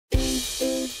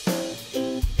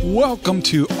Welcome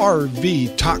to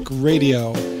RV Talk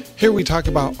Radio. Here we talk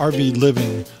about RV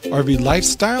living, RV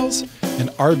lifestyles,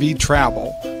 and RV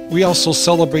travel. We also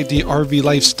celebrate the RV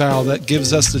lifestyle that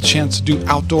gives us the chance to do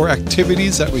outdoor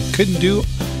activities that we couldn't do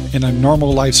in a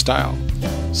normal lifestyle.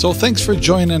 So thanks for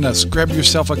joining us. Grab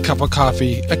yourself a cup of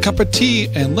coffee, a cup of tea,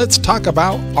 and let's talk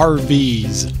about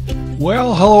RVs.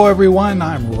 Well, hello everyone.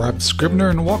 I'm Rob Scribner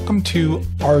and welcome to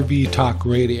RV Talk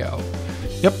Radio.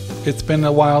 Yep, it's been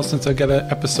a while since I got an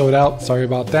episode out. Sorry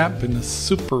about that. Been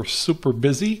super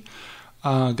busy.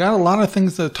 Got a lot of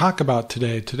things to talk about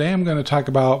today. Today I'm going to talk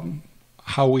about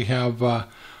how we have our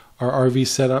RV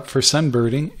set up for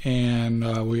sunbirding,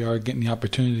 and we are getting the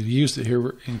opportunity to use it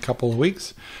here in a couple of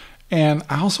weeks. And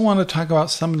I also want to talk about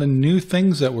some of the new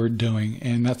things that we're doing,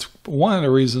 and that's one of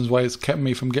the reasons why it's kept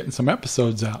me from getting some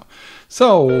episodes out.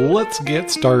 So let's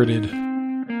get started.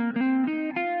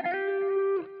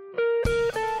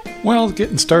 Well,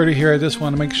 getting started here, I just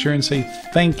want to make sure and say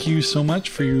thank you so much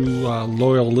for you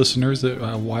loyal listeners that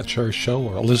watch our show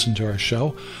or listen to our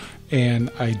show. And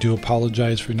I do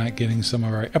apologize for not getting some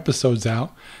of our episodes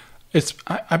out.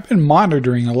 I've been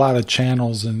monitoring a lot of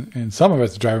channels, and some of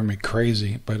it's driving me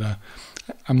crazy. But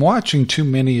I'm watching too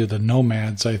many of the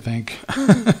nomads, I think.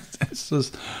 It's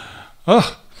just,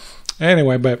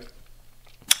 anyway, but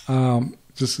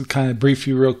just to kind of brief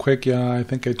you real quick. I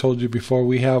think I told you before,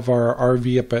 we have our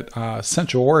RV up at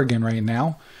Central Oregon right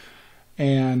now.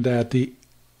 And at the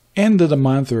end of the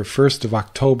month, or 1st of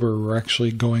October, we're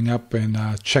actually going up and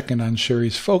checking on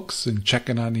Sherry's folks and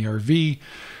checking on the RV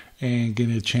and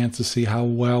getting a chance to see how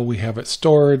well we have it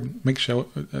stored. Make sure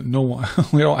we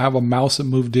don't have a mouse that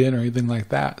moved in or anything like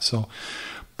that. So,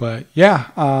 but yeah,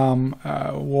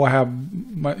 we'll have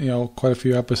quite a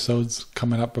few episodes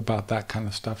coming up about that kind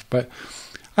of stuff. But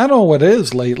I don't know what it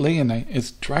is lately, and it's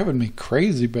driving me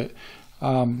crazy. But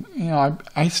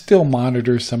I still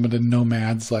monitor some of the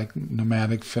nomads like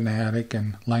Nomadic Fanatic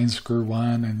and Line Screw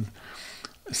One, and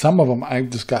some of them I've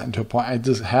just gotten to a point I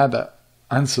just had to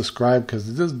unsubscribe because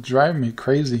it's just driving me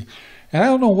crazy. And I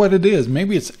don't know what it is.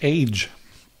 Maybe it's age.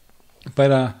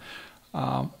 But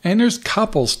and there's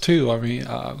couples too. I mean,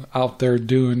 out there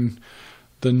doing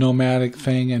the nomadic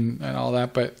thing and all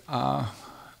that. But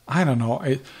I don't know.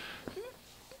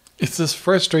 It's just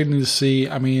frustrating to see.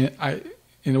 I mean,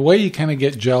 in a way you kind of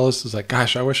get jealous. It's like,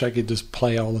 gosh, I wish I could just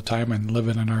play all the time and live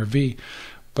in an RV.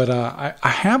 But I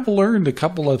have learned a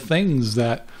couple of things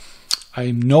that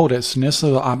I noticed, and this is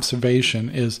the observation,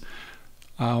 is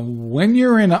when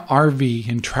you're in an RV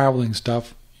and traveling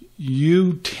stuff,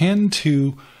 you tend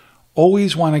to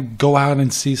always want to go out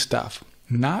and see stuff.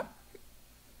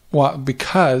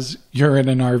 Because you're in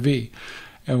an RV.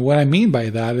 And what I mean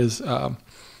by that is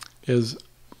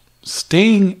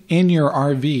staying in your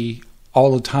RV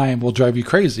all the time will drive you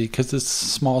crazy because it's a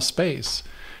small space.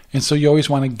 And so you always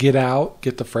want to get out,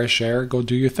 get the fresh air, go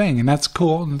do your thing. And that's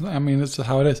cool. I mean, that's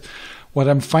how it is. What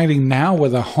I'm finding now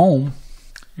with a home,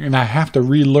 and I have to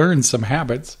relearn some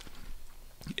habits,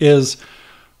 is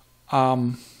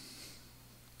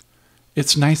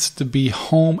it's nice to be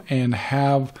home and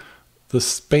have the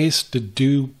space to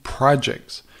do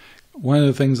projects. One of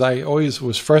the things I always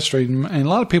was frustrated, and a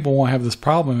lot of people won't have this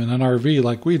problem in an RV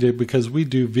like we did because we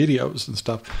do videos and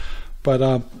stuff.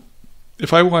 But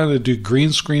if I wanted to do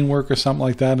green screen work or something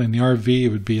like that in the RV, it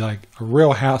would be like a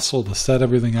real hassle to set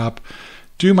everything up,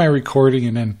 do my recording,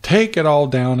 and then take it all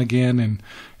down again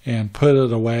and put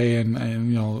it away.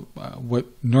 And what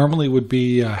normally would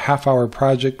be a half-hour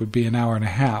project would be an hour and a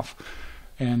half.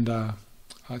 And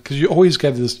because you always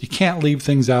get this, you can't leave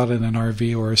things out in an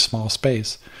RV or a small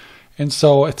space. And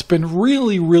so it's been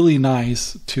really, really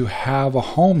nice to have a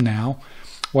home now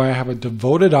where I have a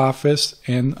devoted office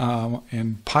and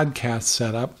podcast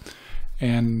set up.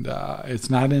 And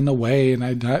it's not in the way, and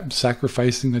I'm not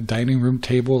sacrificing the dining room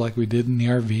table like we did in the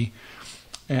RV.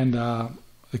 And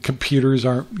the computers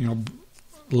aren't,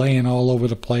 laying all over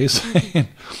the place.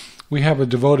 We have a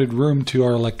devoted room to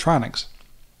our electronics.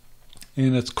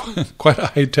 And it's quite a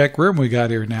high-tech room we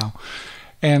got here now.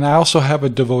 And I also have a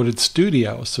devoted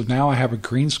studio. So now I have a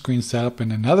green screen set up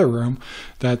in another room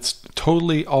that's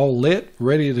totally all lit,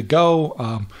 ready to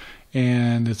go.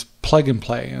 And it's plug and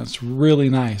play, and it's really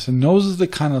nice. And those are the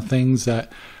kind of things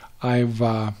that I've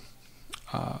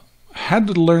had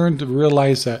to learn to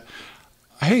realize that,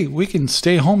 hey, we can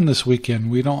stay home this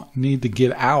weekend. We don't need to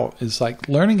get out. It's like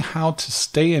learning how to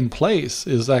stay in place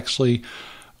is actually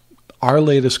our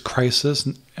latest crisis,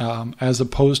 as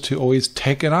opposed to always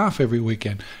taking off every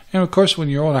weekend. And of course, when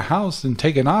you own a house and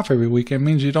taking off every weekend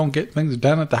means you don't get things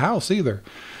done at the house either.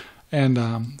 And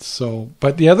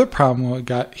but the other problem we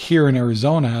got here in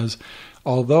Arizona is,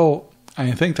 although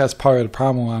I think that's part of the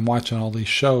problem when I'm watching all these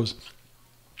shows.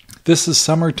 This is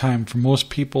summertime for most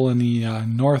people in the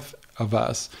north of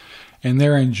us, and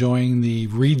they're enjoying the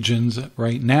regions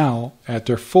right now at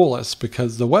their fullest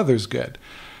because the weather's good.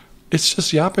 It's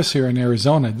just the opposite here in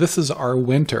Arizona. This is our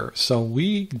winter, so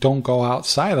we don't go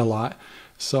outside a lot.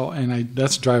 So,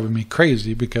 that's driving me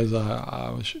crazy because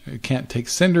I can't take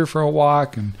Cinder for a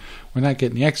walk, and we're not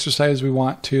getting the exercise we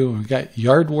want to. And we've got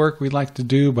yard work we'd like to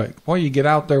do, but boy, you get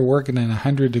out there working in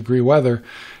 100-degree weather,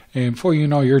 and before you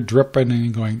know, you're dripping and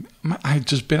you're going, I've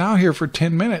just been out here for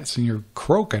 10 minutes, and you're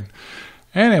croaking.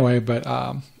 Anyway, but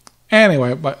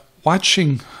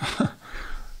watching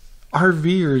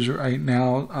RVers right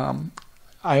now,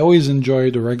 I always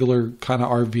enjoy the regular kind of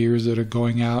RVers that are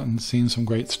going out and seeing some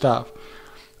great stuff.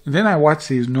 And then I watch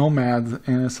these nomads,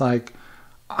 and it's like,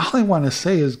 all I want to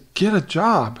say is get a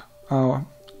job.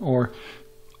 Or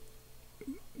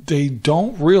they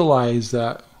don't realize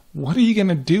that, what are you going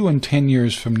to do in 10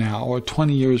 years from now or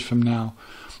 20 years from now?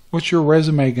 What's your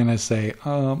resume going to say?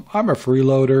 I'm a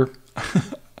freeloader.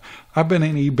 I've been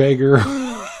an e-bagger.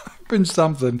 I've been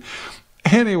something.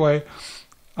 Anyway,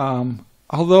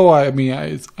 although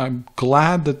I'm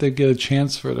glad that they get a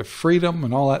chance for the freedom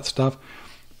and all that stuff,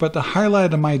 but the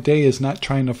highlight of my day is not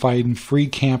trying to find free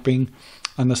camping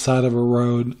on the side of a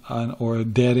road or a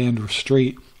dead end or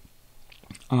street,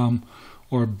 or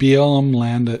BLM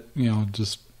land that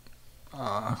just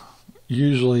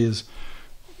usually is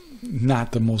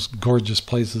not the most gorgeous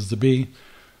places to be.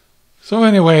 So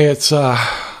anyway, it's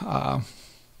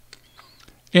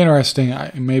interesting.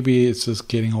 Maybe it's just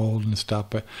getting old and stuff,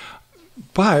 but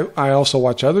I also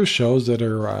watch other shows that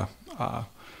are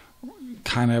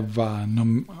kind of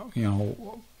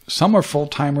some are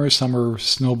full-timers, some are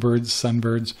snowbirds,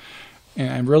 sunbirds,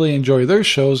 and I really enjoy their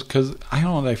shows because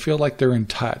I feel like they're in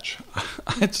touch.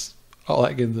 It's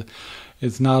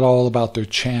not all about their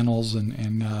channels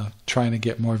and trying to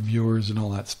get more viewers and all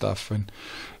that stuff, and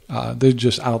they're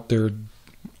just out there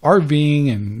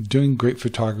RVing and doing great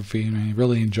photography, and I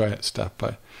really enjoy that stuff.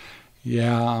 But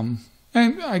yeah,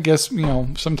 and I guess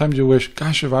sometimes you wish,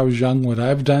 gosh, if I was young, would I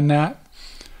have done that?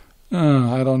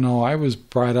 I don't know. I was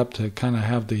brought up to kind of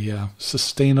have the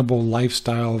sustainable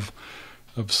lifestyle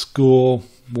of school,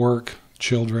 work,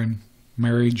 children,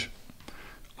 marriage,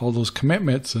 all those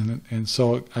commitments, and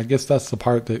so I guess that's the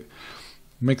part that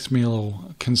makes me a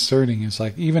little concerning. It's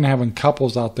like even having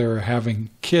couples out there having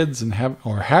kids and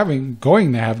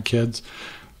going to have kids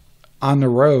on the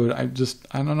road. I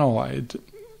don't know.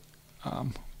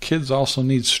 Kids also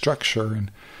need structure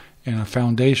and a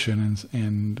foundation,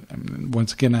 and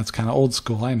once again, that's kind of old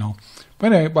school, I know.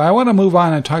 But anyway, I want to move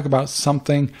on and talk about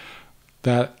something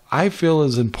that I feel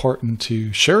is important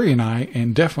to Sherry and I,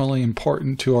 and definitely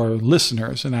important to our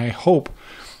listeners. And I hope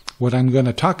what I'm going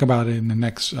to talk about in the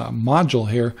next module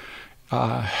here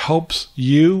helps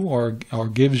you or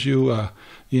gives you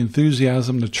the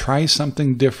enthusiasm to try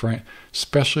something different,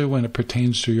 especially when it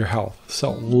pertains to your health.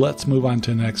 So let's move on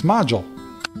to the next module.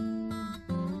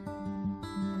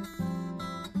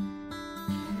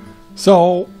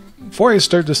 So, before I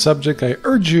start the subject, I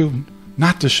urge you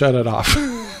not to shut it off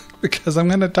because I'm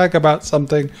going to talk about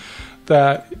something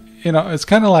that, it's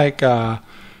kind of like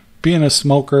being a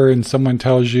smoker and someone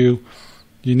tells you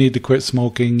you need to quit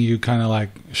smoking, you kind of like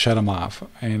shut them off.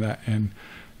 And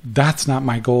that's not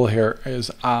my goal here.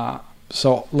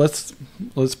 So let's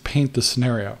paint the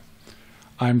scenario.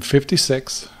 I'm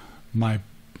 56. My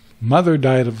mother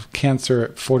died of cancer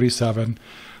at 47.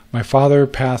 My father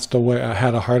passed away,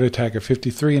 had a heart attack at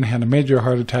 53 and had a major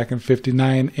heart attack at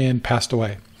 59 and passed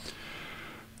away.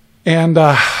 And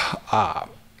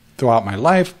throughout my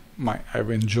life, I've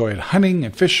enjoyed hunting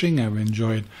and fishing. I've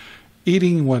enjoyed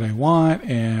eating what I want,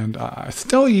 and I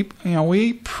still eat, we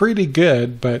eat pretty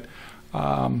good, but,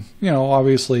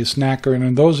 obviously snacker.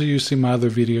 And those of you who see my other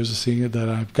videos are seeing that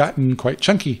I've gotten quite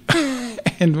chunky.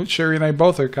 And Sherry and I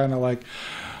both are kind of like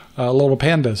little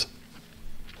pandas.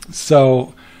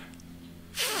 So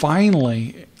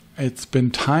finally, it's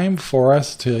been time for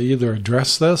us to either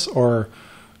address this or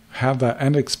have that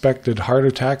unexpected heart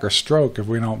attack or stroke if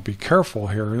we don't be careful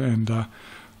here. And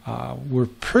we're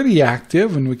pretty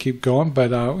active and we keep going,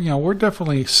 but we're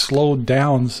definitely slowed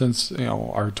down since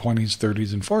our 20s,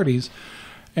 30s, and 40s,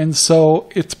 and so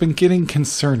it's been getting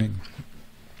concerning.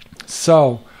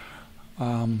 So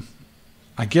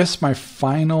I guess my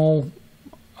final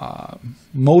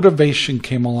motivation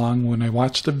came along when I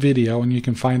watched a video, and you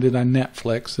can find it on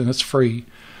Netflix, and it's free.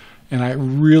 And I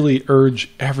really urge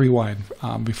everyone,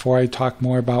 before I talk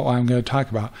more about what I'm going to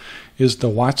talk about, is to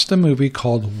watch the movie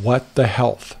called What the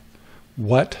Health.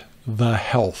 What the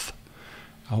Health.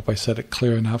 I hope I said it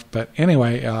clear enough. But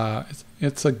anyway,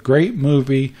 it's a great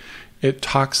movie. It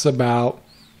talks about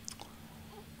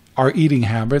our eating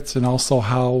habits and also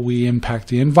how we impact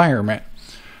the environment.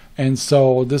 And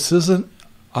so this isn't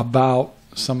about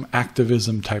some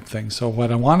activism type thing. So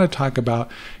what I want to talk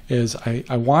about is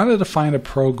I wanted to find a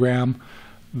program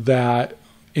that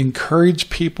encouraged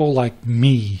people like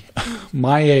me,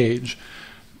 my age,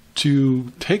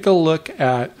 to take a look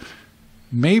at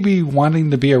maybe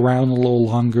wanting to be around a little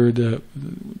longer, to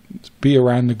be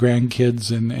around the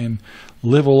grandkids and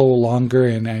live a little longer.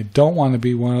 And I don't want to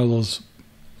be one of those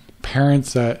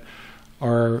parents that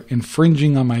are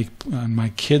infringing on my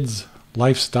kids'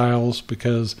 lifestyles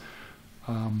because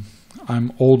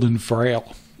I'm old and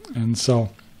frail. And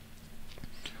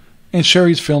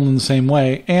Sherry's feeling the same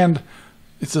way. And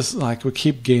it's just like we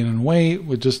keep gaining weight.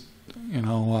 We're just,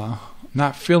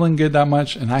 not feeling good that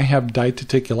much. And I have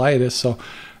diverticulitis. So,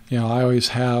 I always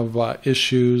have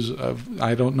issues of,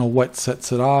 I don't know what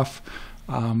sets it off.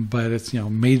 But it's,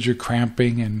 major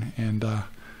cramping and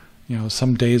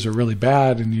some days are really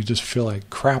bad and you just feel like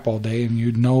crap all day. And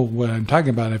you know what I'm talking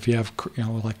about if you have,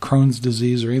 like Crohn's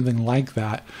disease or anything like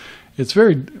that. It's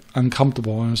very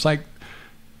uncomfortable. And it's like,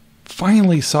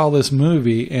 finally saw this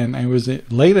movie, and I was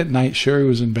late at night. Sherry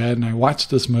was in bed, and I watched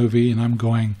this movie, and I'm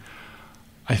going,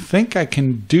 I think I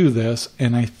can do this,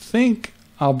 and I think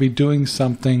I'll be doing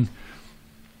something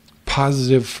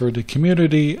positive for the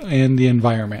community and the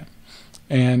environment.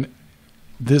 And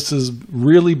this is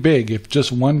really big. If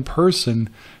just one person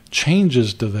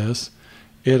changes to this,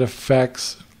 it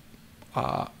affects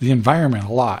the environment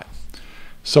a lot.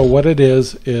 So what it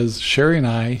is Sherry and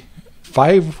I,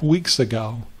 5 weeks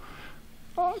ago,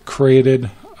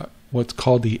 created what's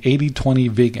called the 80-20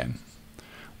 vegan,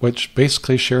 which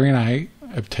basically Sherry and I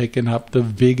have taken up the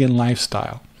vegan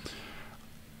lifestyle.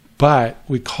 But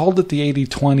we called it the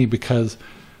 80-20 because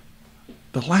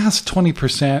the last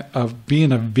 20% of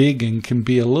being a vegan can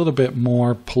be a little bit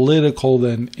more political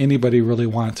than anybody really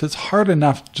wants. It's hard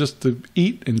enough just to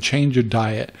eat and change your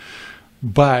diet,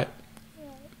 but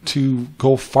to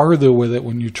go farther with it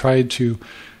when you try to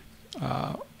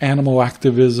animal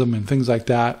activism and things like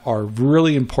that are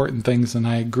really important things. And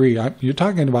I agree. You're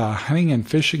talking about a hunting and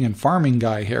fishing and farming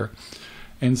guy here.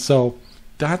 And so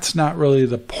that's not really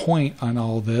the point on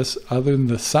all this, other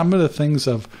than some of the things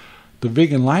of the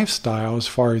vegan lifestyle as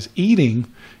far as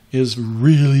eating is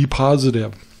really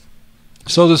positive.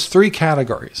 So there's 3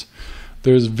 categories.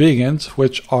 There's vegans,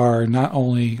 which are not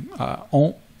only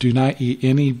do not eat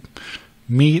any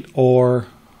meat or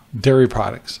dairy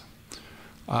products,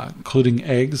 including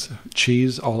eggs,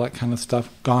 cheese, all that kind of stuff,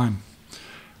 gone.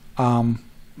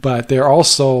 But they're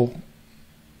also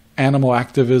animal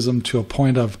activism to a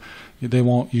point of they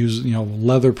won't use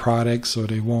leather products, or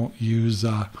they won't use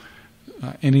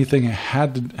anything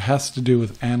that has to do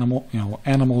with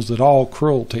animals at all,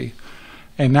 cruelty,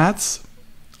 and that's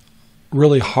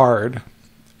really hard.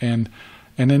 And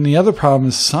then the other problem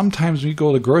is sometimes when you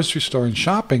go to the grocery store and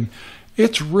shopping,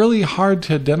 it's really hard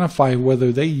to identify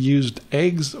whether they used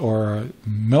eggs or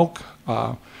milk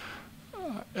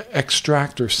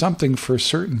extract or something for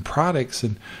certain products.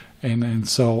 And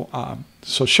so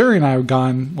Sherry and I have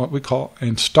gone what we call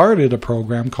and started a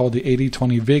program called the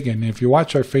 80-20 Vegan. If you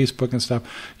watch our Facebook and stuff,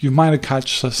 you might have caught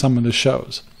some of the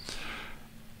shows.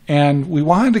 And we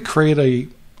wanted to create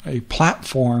a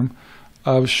platform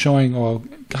of showing, oh,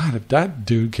 God, if that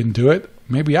dude can do it,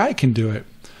 maybe I can do it.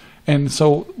 And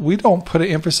so we don't put an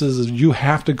emphasis as you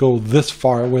have to go this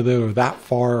far with it or that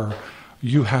far, or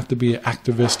you have to be an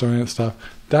activist or any of that stuff.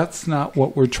 That's not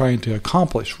what we're trying to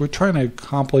accomplish. We're trying to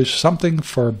accomplish something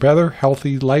for a better,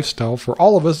 healthy lifestyle for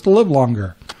all of us to live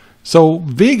longer. So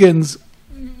vegans,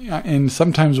 and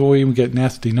sometimes we'll even get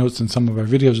nasty notes in some of our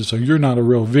videos that say, you're not a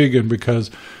real vegan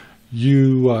because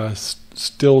you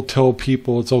still tell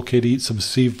people it's okay to eat some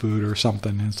seafood or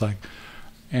something. And it's like,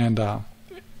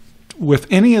 with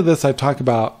any of this I talk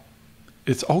about,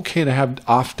 it's okay to have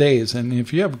off days. And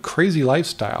if you have a crazy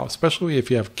lifestyle, especially if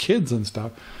you have kids and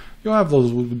stuff, you'll have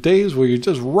those days where you're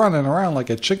just running around like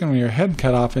a chicken with your head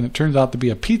cut off, and it turns out to be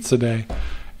a pizza day.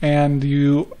 And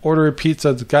you order a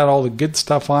pizza that's got all the good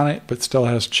stuff on it, but still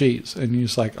has cheese. And you're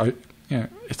just like,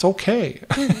 it's okay.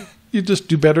 You just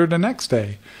do better the next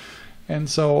day. And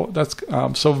so that's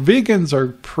so vegans are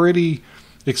pretty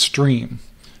extreme.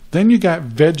 Then you got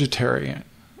vegetarian.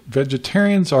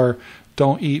 Vegetarians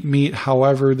don't eat meat,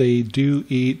 however, they do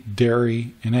eat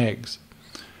dairy and eggs.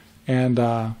 And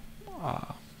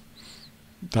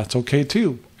that's okay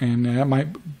too. And that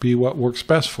might be what works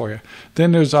best for you.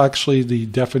 Then there's actually the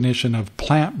definition of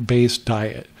plant-based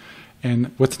diet.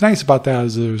 And what's nice about that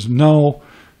is there's no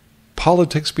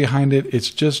politics behind it. It's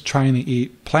just trying to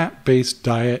eat plant-based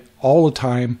diet all the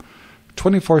time,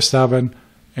 24/7,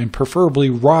 and preferably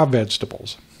raw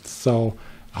vegetables. So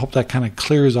I hope that kind of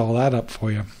clears all that up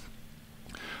for you.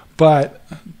 But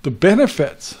the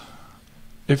benefits,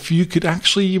 if you could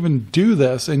actually even do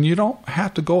this, and you don't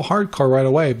have to go hardcore right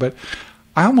away, but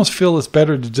I almost feel it's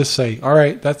better to just say, all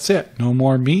right, that's it. No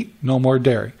more meat, no more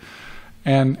dairy.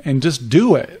 And just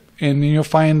do it. And you'll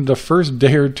find the first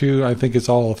day or two, I think it's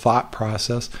all a thought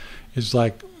process. It's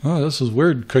like, oh, this is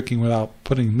weird cooking without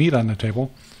putting meat on the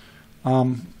table.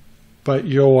 But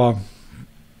you'll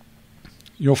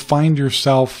find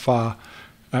yourself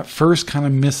at first kind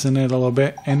of missing it a little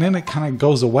bit, and then it kind of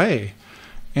goes away.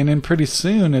 And then pretty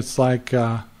soon it's like,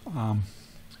 I don't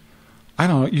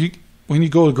know, when you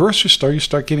go to the grocery store, you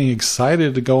start getting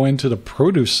excited to go into the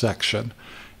produce section.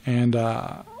 And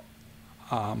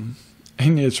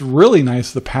it's really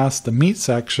nice to pass the meat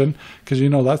section because you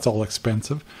know that's all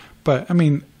expensive. But I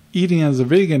mean, eating as a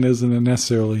vegan isn't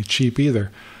necessarily cheap either.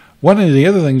 One of the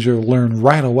other things you'll learn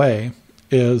right away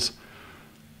is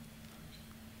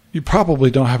you probably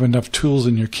don't have enough tools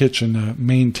in your kitchen to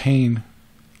maintain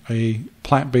a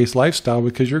plant-based lifestyle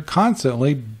because you're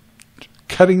constantly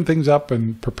cutting things up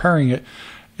and preparing it.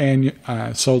 And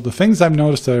so the things I've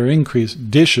noticed that are increased,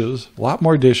 dishes, a lot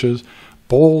more dishes,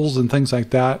 bowls and things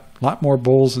like that, a lot more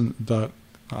bowls, and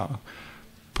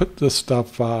put this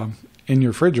stuff in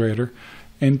your refrigerator.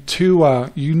 And two,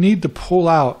 you need to pull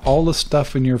out all the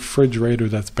stuff in your refrigerator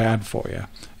that's bad for you,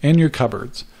 and your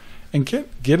cupboards, and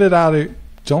get it out of.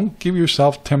 Don't give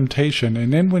yourself temptation.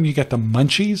 And then when you get the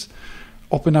munchies,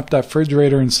 open up that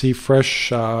refrigerator and see fresh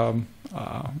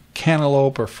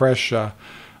cantaloupe or fresh. I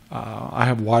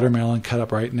have watermelon cut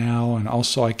up right now, and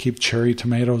also I keep cherry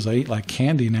tomatoes. I eat like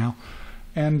candy now.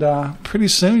 And pretty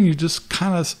soon you just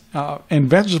kind of, and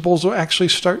vegetables will actually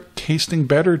start tasting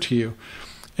better to you.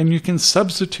 And you can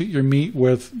substitute your meat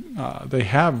with, they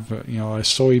have, a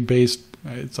soy-based,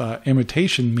 it's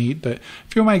imitation meat that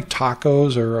if you make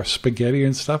tacos or spaghetti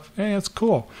and stuff, hey, it's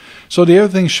cool. So the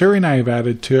other thing Sherry and I have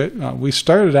added to it, we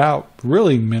started out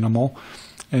really minimal.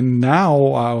 And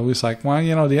now it's like, well,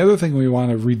 the other thing we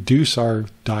want to reduce our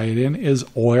diet in is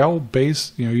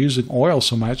oil-based, using oil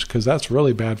so much because that's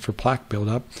really bad for plaque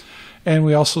buildup. And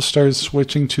we also started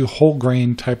switching to whole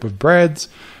grain type of breads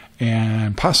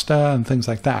and pasta and things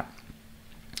like that.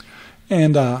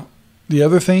 And the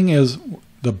other thing is,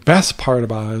 the best part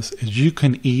about this is you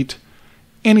can eat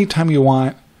anytime you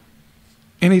want,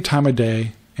 any time of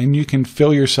day, and you can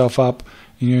fill yourself up,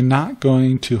 and you're not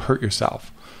going to hurt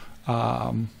yourself.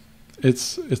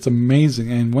 It's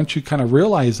amazing. And once you kind of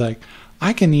realize, like,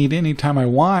 I can eat anytime I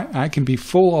want, I can be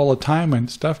full all the time and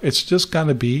stuff, it's just got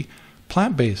to be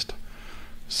plant-based.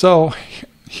 So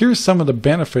here's some of the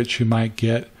benefits you might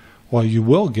get, well, you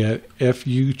will get if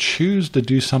you choose to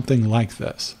do something like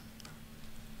this.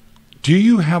 Do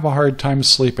you have a hard time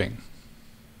sleeping?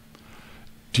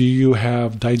 Do you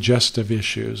have digestive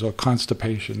issues or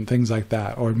constipation, things like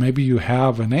that? Or maybe you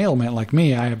have an ailment like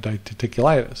me, I have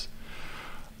diverticulitis.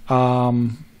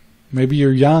 Maybe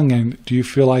you're young and do you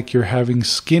feel like you're having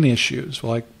skin issues,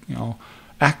 like,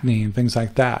 acne and things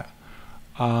like that?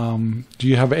 Do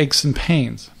you have aches and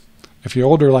pains? If you're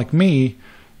older like me,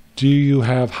 do you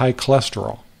have high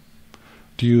cholesterol?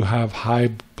 Do you have high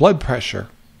blood pressure?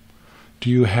 Do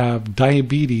you have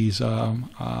diabetes?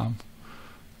 What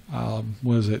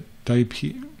is it?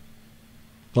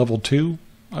 Level 2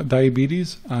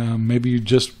 diabetes? Maybe you've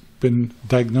just been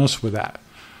diagnosed with that.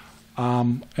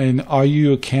 And are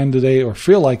you a candidate or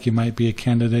feel like you might be a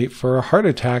candidate for a heart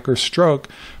attack or stroke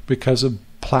because of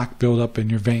plaque buildup in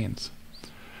your veins?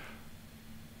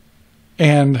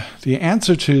 And the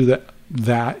answer to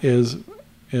that is,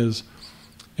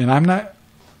 and I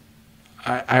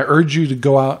urge you to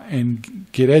go out and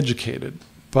get educated,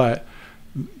 but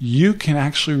you can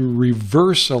actually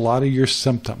reverse a lot of your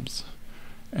symptoms.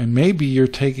 And maybe you're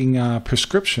taking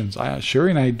prescriptions. Sherry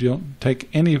and I don't take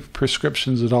any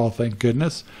prescriptions at all, thank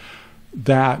goodness.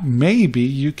 That maybe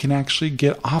you can actually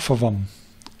get off of them.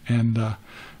 And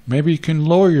maybe you can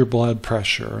lower your blood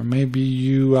pressure. Or maybe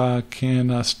you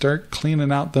can start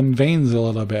cleaning out them veins a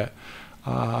little bit.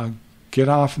 Get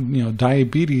off,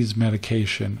 diabetes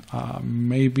medication.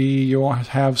 Maybe you won't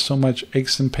have so much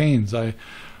aches and pains.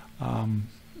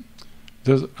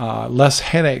 There's less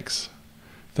headaches,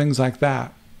 things like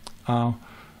that.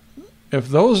 If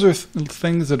those are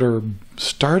things that are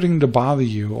starting to bother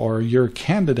you or you're a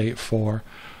candidate for,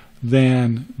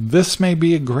 then this may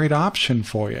be a great option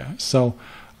for you. So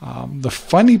the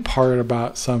funny part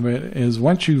about some of it is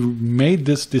once you made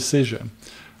this decision,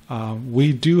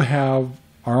 we do have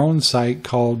our own site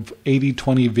called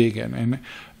 80/20 Vegan, and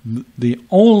the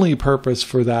only purpose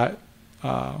for that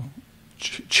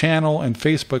channel and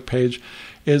Facebook page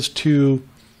is to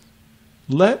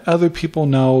let other people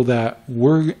know that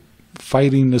we're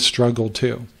fighting the struggle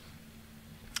too.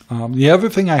 The other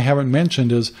thing I haven't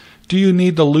mentioned is, do you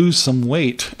need to lose some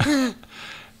weight?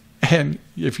 And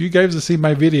if you guys have seen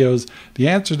my videos, the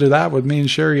answer to that with me and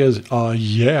Sherry is,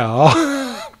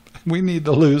 yeah, we need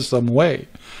to lose some weight.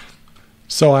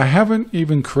 So I haven't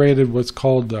even created what's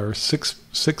called our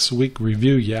six-week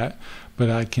review yet, but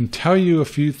I can tell you a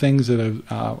few things that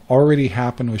have already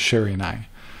happened with Sherry and I.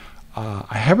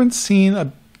 I haven't seen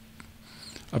a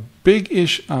big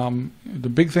issue. The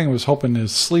big thing I was hoping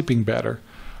is sleeping better.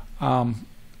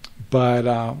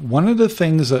 But one of the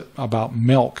things about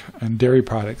milk and dairy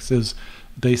products is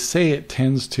they say it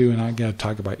tends to, and I got to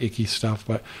talk about icky stuff,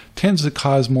 but tends to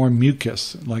cause more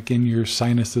mucus, like in your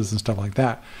sinuses and stuff like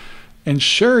that. And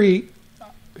Sherry,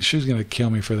 she's going to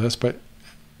kill me for this, but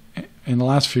in the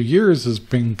last few years has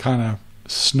been kind of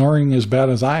snoring as bad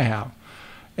as I have.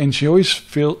 And she always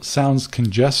sounds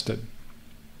congested.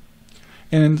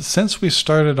 And since we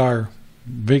started our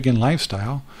vegan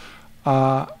lifestyle,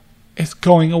 it's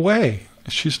going away.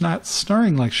 She's not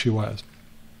snoring like she was.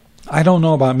 I don't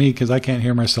know about me because I can't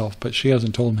hear myself, but she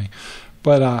hasn't told me.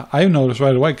 But I noticed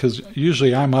right away, because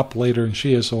usually I'm up later than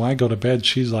she is, so when I go to bed,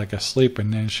 she's like asleep,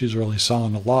 and then she's really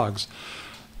sawing the logs.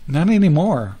 Not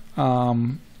anymore.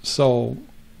 So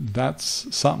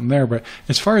that's something there. But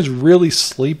as far as really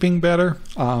sleeping better,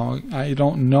 I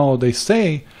don't know. They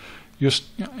say,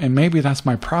 and maybe that's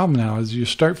my problem now, is you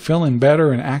start feeling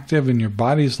better and active, and your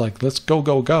body's like, let's go,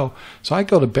 go, go. So I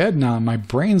go to bed now, and my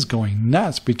brain's going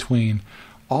nuts between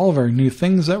all of our new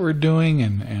things that we're doing,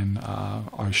 and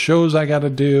our shows I got to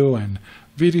do, and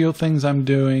video things I'm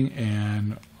doing,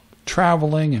 and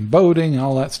traveling and boating and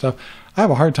all that stuff. I have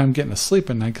a hard time getting to sleep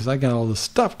at night because I got all this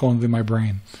stuff going through my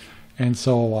brain. And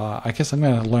so I guess I'm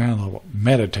going to learn how to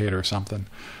meditate or something.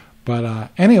 But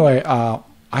anyway,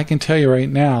 I can tell you right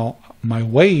now, my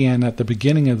weigh-in at the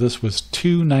beginning of this was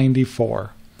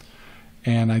 294.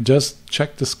 And I just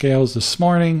checked the scales this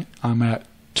morning. I'm at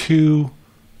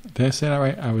did I say that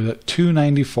right? I was at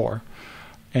 294.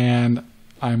 And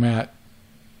I'm at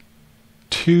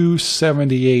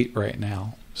 278 right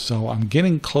now. So I'm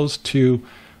getting close to,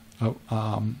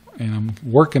 and I'm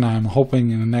working on, I'm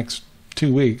hoping in the next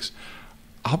 2 weeks,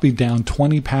 I'll be down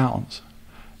 20 pounds.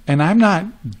 And I'm not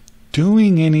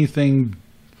doing anything.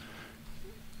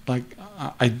 Like,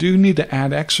 I do need to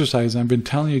add exercise. I've been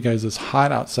telling you guys it's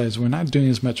hot outside, so we're not doing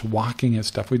as much walking and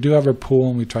stuff. We do have a pool,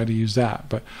 and we try to use that.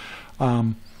 But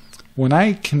when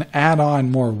I can add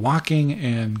on more walking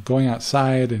and going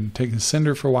outside and taking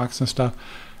Cinder for walks and stuff,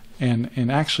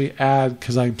 and actually add,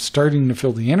 because I'm starting to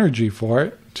feel the energy for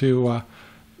it,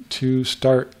 to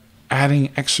start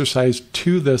adding exercise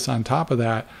to this on top of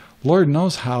that, Lord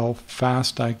knows how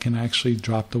fast I can actually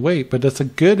drop the weight. But it's a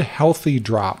good, healthy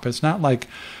drop. It's not like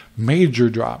major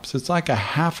drops. It's like a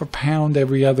half a pound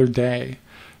every other day.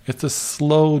 It's a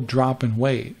slow drop in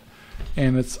weight.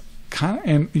 And it's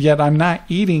and yet I'm not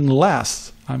eating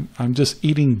less. I'm just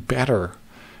eating better.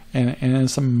 And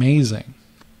it's amazing.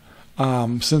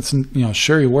 Since,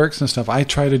 Sherry works and stuff, I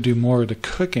try to do more of the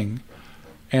cooking.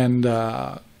 And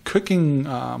cooking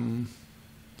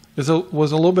was a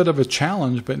little bit of a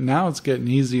challenge, but now it's getting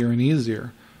easier and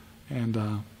easier.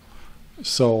 And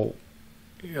so,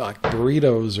 like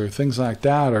burritos or things like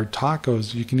that, or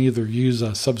tacos, you can either use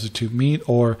a substitute meat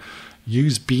or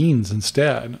use beans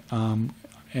instead,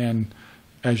 and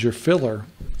as your filler,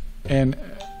 and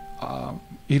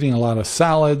eating a lot of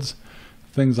salads,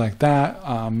 things like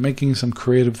that, making some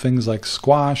creative things like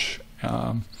squash.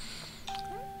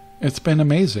 It's been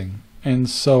amazing. And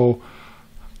so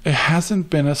it hasn't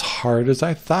been as hard as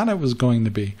I thought it was going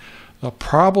to be. The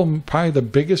problem, probably the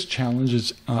biggest challenge,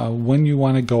 is when you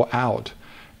want to go out.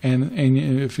 And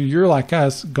if you're like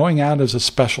us, going out is a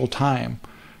special time.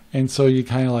 And so you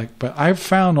kind of like, but I've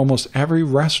found almost every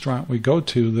restaurant we go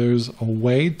to, there's a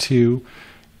way to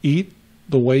eat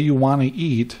the way you want to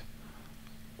eat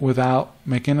without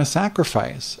making a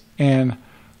sacrifice. And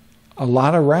a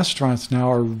lot of restaurants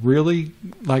now are really,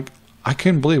 like, I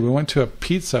couldn't believe, we went to a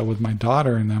pizza with my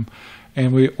daughter and them,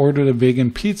 and we ordered a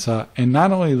vegan pizza. And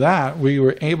not only that, we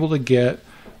were able to get,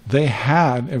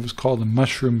 it was called a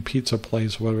mushroom pizza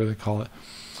place, whatever they call it,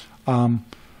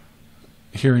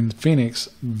 here in Phoenix.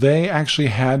 They actually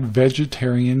had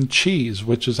vegetarian cheese,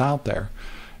 which is out there.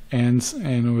 And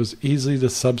it was easy to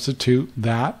substitute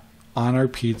that on our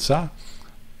pizza.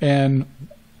 And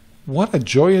what a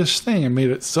joyous thing. It made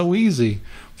it so easy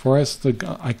for us to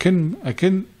go. I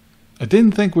couldn't I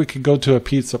didn't think we could go to a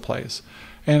pizza place.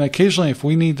 And occasionally, if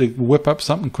we need to whip up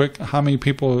something quick, how many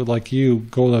people like you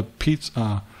go to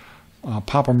pizza,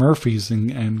 Papa Murphy's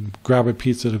and grab a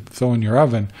pizza to throw in your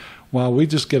oven? Well, we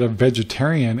just get a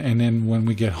vegetarian, and then when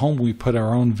we get home, we put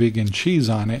our own vegan cheese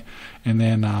on it, and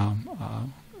then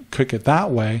cook it that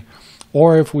way.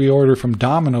 Or if we order from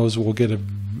Domino's, we'll get a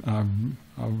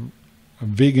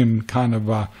vegan kind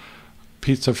of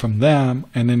pizza from them,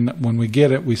 and then when we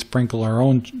get it, we sprinkle our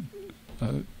own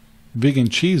vegan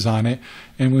cheese on it,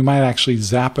 and we might actually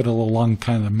zap it a little long,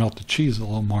 kind of melt the cheese a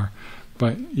little more.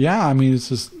 But yeah, I mean,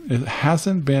 it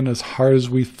hasn't been as hard as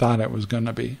we thought it was going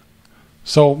to be.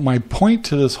 So my point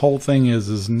to this whole thing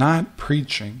is not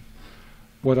preaching.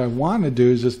 What I want to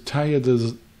do is just tell you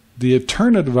there's the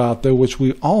alternative out there, which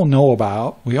we all know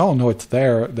about. We all know it's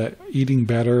there, that eating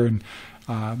better and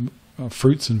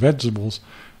fruits and vegetables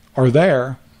are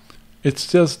there.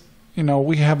 It's just,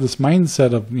 we have this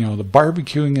mindset of, the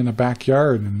barbecuing in the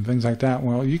backyard and things like that.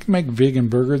 Well, you can make vegan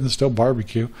burgers and still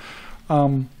barbecue.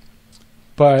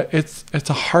 But it's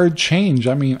a hard change.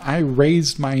 I mean, I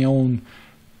raised my own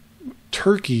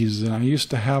turkeys, and I used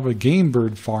to have a game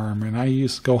bird farm, and I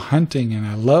used to go hunting, and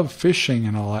I love fishing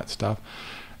and all that stuff.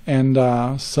 And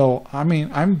so, I mean,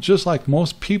 I'm just like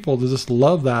most people that just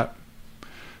love that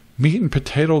meat and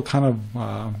potato kind of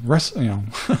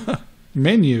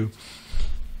menu.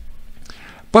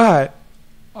 But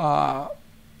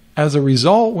as a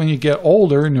result, when you get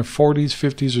older in your 40s,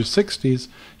 50s, or 60s,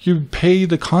 you pay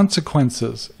the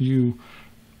consequences. You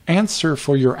answer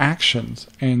for your actions.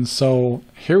 And so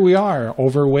here we are,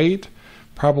 overweight,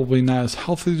 probably not as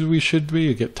healthy as we should be.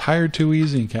 You get tired too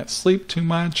easy, you can't sleep too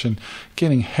much, and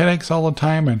getting headaches all the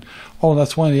time. And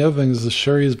that's one of the other things, is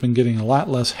Sherry has been getting a lot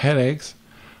less headaches.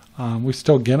 We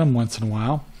still get them once in a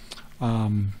while.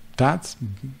 That's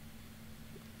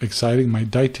exciting. My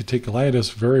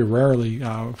diverticulitis very rarely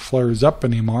flares up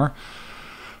anymore.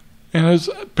 And there's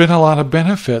been a lot of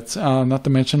benefits, not to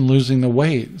mention losing the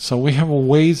weight. So we have a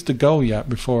ways to go yet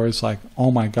before it's like,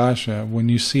 oh my gosh, when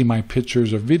you see my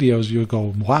pictures or videos, you'll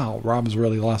go, wow, Rob's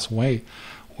really lost weight.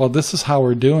 Well, this is how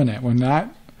we're doing it. We're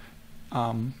not,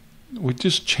 we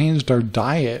just changed our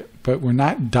diet, but we're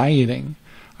not dieting.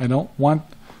 I don't want,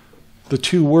 the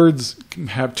two words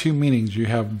have two meanings. You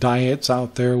have diets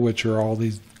out there, which are all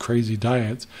these crazy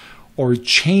diets, or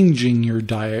changing your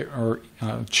diet, or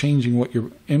changing what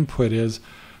your input is,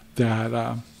 that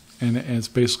and it's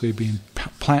basically being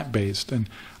plant-based. And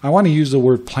I want to use the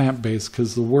word plant-based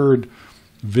because the word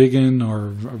vegan or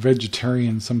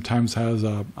vegetarian sometimes has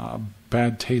a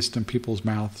bad taste in people's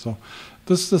mouth. So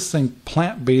this is this thing,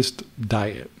 plant-based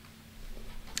diet.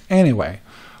 Anyway,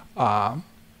 I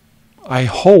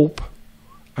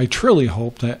truly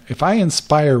hope that if I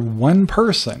inspire one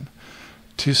person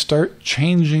to start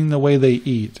changing the way they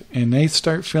eat, and they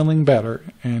start feeling better,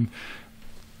 and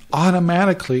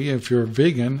automatically, if you're a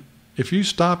vegan, if you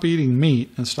stop eating meat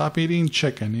and stop eating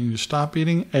chicken and you stop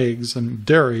eating eggs and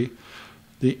dairy,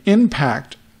 the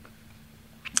impact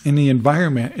in the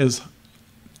environment is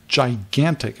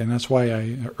gigantic. And that's why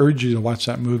I urge you to watch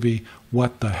that movie,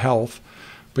 What the Health,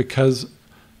 because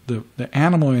the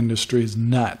animal industry is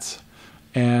nuts.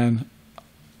 And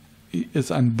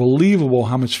it's unbelievable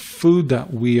how much food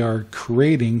that we are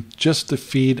creating just to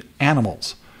feed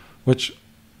animals, which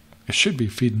it should be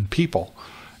feeding people.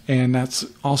 And that's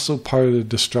also part of the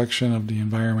destruction of the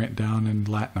environment down in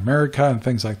Latin America and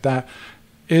things like that,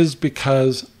 is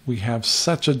because we have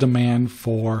such a demand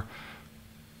for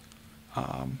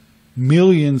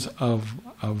millions of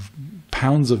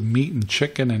pounds of meat and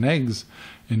chicken and eggs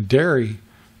and dairy.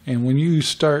 And when you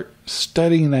start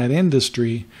studying that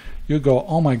industry, you go,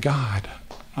 oh my God,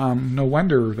 no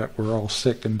wonder that we're all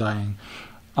sick and dying.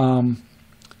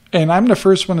 And I'm the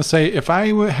first one to say, if I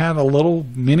had a little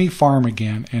mini farm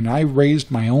again and I raised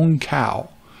my own cow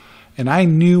and I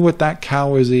knew what that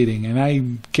cow was eating and I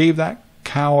gave that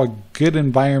cow a good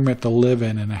environment to live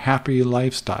in and a happy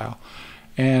lifestyle,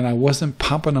 and I wasn't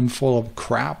pumping them full of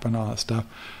crap and all that stuff,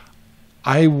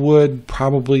 I would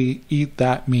probably eat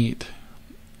that meat.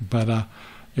 But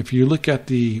if you look at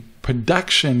the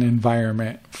production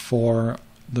environment for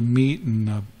the meat and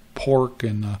the pork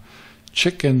and the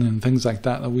chicken and things like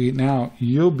that we eat now,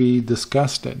 you'll be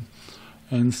disgusted.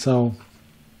 And so,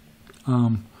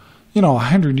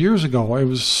 100 years ago, it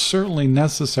was certainly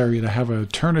necessary to have an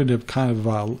alternative kind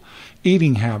of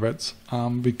eating habits,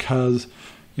 because,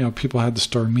 people had to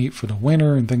store meat for the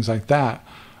winter and things like that.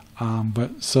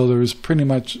 But so there was pretty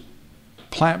much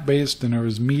plant-based and there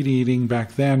was meat eating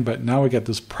back then, but now we got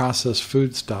this processed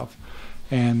food stuff.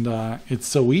 And it's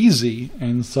so easy,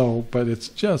 but it's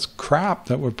just crap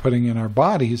that we're putting in our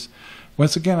bodies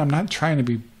once again, I'm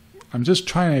just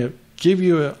trying to give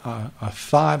you a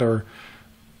thought, or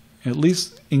at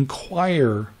least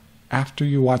inquire after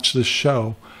you watch this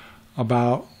show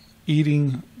about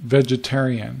eating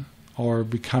vegetarian or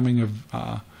becoming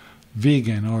a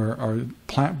vegan or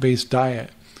plant-based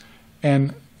diet.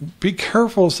 And be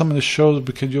careful of some of the shows,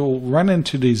 because you'll run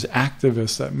into these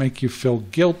activists that make you feel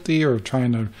guilty or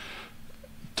trying to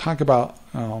talk about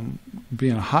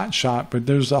being a hot shot. But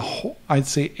there's I'd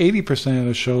say 80% of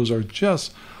the shows are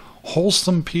just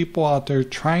wholesome people out there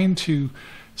trying to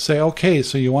say, okay,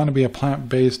 so you want to be a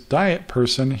plant-based diet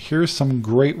person, here's some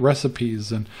great recipes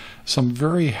and some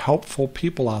very helpful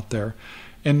people out there.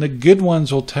 And the good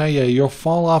ones will tell you you'll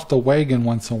fall off the wagon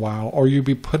once in a while, or you'll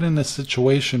be put in a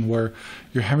situation where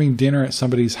you're having dinner at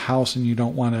somebody's house and you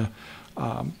don't want to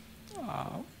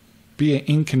be an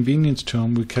inconvenience to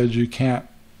them because you can't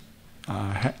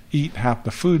eat half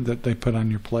the food that they put on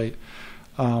your plate.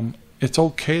 It's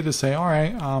okay to say, all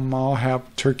right, I'll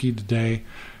have turkey today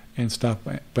and stuff,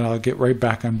 but I'll get right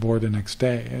back on board the next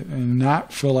day, and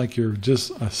not feel like you're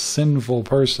just a sinful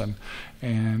person.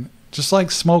 And just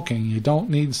like smoking, you don't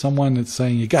need someone that's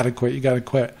saying you got to quit, you got to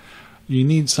quit. You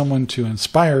need someone to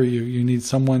inspire you. You need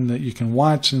someone that you can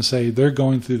watch and say they're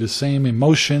going through the same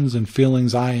emotions and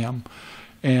feelings I am,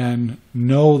 and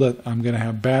know that I'm going to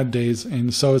have bad days.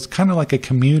 And so it's kind of like a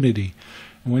community.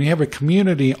 And when you have a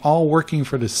community all working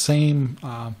for the same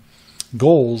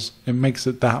goals, it makes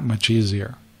it that much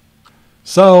easier.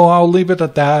 So I'll leave it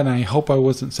at that, and I hope I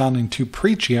wasn't sounding too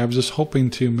preachy. I was just hoping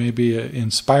to maybe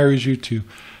inspire you to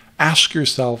ask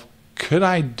yourself, could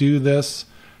I do this?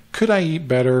 Could I eat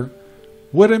better?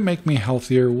 Would it make me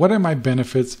healthier? What are my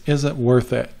benefits? Is it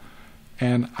worth it?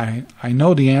 And I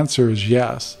know the answer is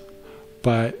yes,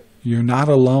 but you're not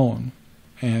alone.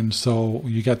 And so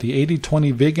you got the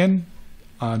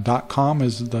 8020vegan.com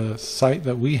is the site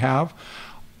that we have.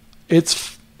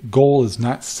 Its goal is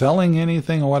not selling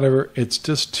anything or whatever. It's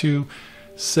just to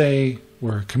say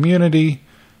we're a community.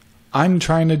 I'm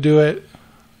trying to do it.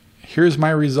 Here's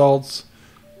my results.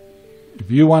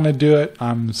 If you want to do it,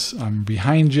 I'm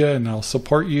behind you, and I'll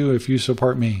support you if you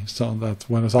support me. So that's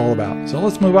what it's all about. So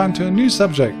let's move on to a new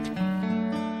subject.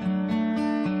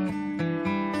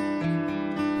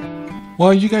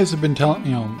 Well, you guys have been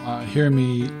hearing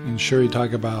me and Sherry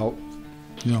talk about,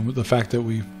 the fact that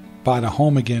we bought a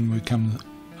home again, we become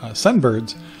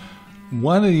sunbirds.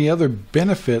 One of the other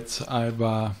benefits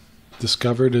I've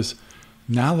discovered is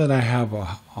now that I have a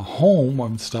home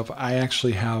and stuff, I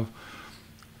actually have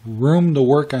room to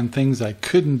work on things I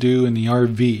couldn't do in the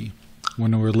RV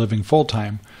when we were living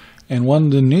full-time. And one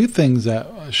of the new things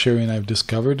that Sherry and I have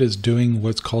discovered is doing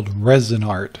what's called resin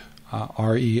art,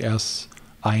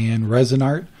 RESIN, resin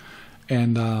art.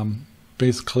 And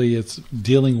basically it's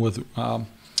dealing with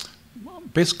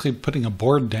basically putting a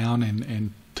board down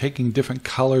and taking different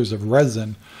colors of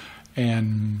resin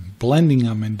and blending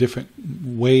them in different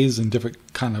ways and different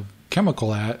kind of chemical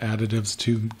additives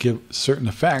to give certain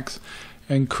effects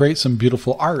and create some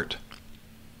beautiful art.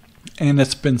 And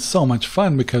it's been so much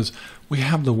fun because we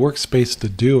have the workspace to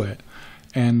do it.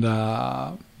 And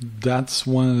that's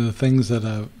one of the things that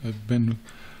have been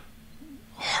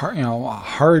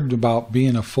hard about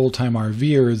being a full-time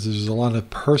RVer is there's a lot of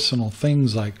personal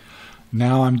things. Like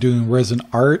now I'm doing resin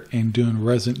art and doing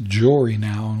resin jewelry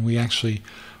now, and we actually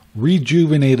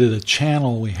rejuvenated a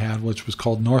channel we had, which was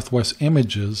called Northwest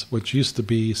Images, which used to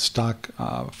be stock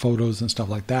photos and stuff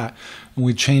like that, and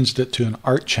we changed it to an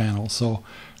art channel. So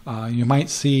you might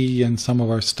see in some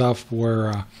of our stuff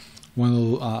where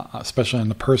especially on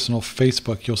the personal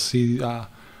Facebook, you'll see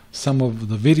some of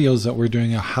the videos that we're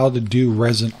doing of how to do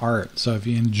resin art. So if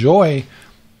you enjoy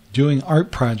doing art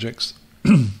projects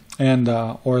and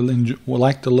or would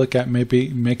like to look at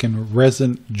maybe making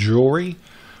resin jewelry,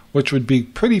 which would be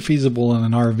pretty feasible in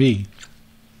an RV,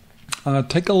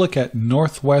 take a look at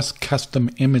Northwest Custom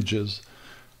Images.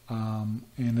 And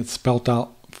it's spelled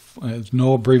out, there's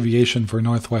no abbreviation for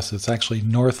Northwest. It's actually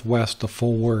Northwest, the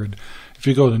full word. If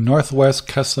you go to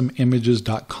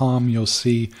northwestcustomimages.com, you'll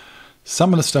see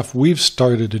some of the stuff we've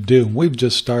started to do. We've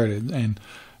just started, and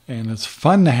it's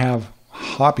fun to have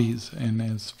hobbies, and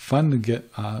it's fun to get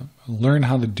learn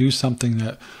how to do something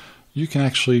that you can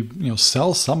actually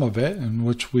sell some of it, in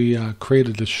which we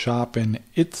created a shop in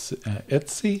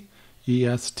Etsy,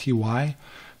 ESTY.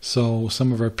 So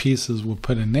some of our pieces we'll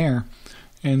put in there,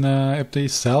 and if they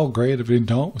sell, great. If they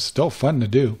don't, it's still fun to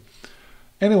do.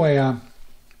 Anyway,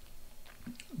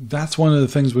 that's one of the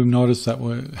things we've noticed, that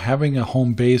having a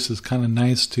home base is kind of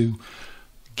nice to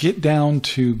get down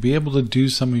to be able to do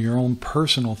some of your own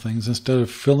personal things instead of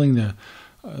filling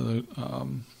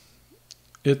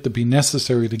it to be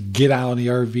necessary to get out of the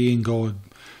RV and go,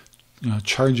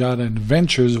 charge out on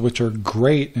adventures, which are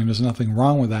great, and there's nothing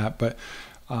wrong with that. But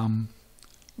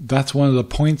that's one of the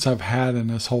points I've had in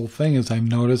this whole thing is I've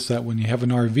noticed that when you have an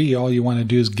RV, all you want to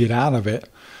do is get out of it.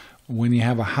 When you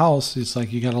have a house, it's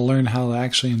like you got to learn how to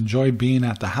actually enjoy being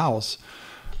at the house.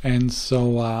 And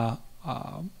so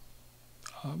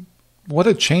what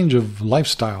a change of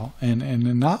lifestyle,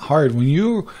 and not hard.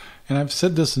 And I've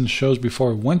said this in shows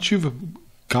before, once you've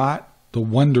got the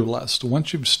wanderlust,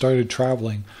 once you've started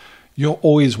traveling, you'll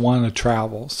always want to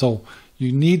travel. So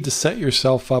you need to set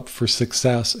yourself up for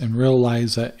success and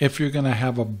realize that if you're going to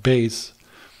have a base,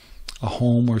 a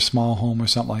home or small home or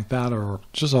something like that, or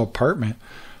just an apartment,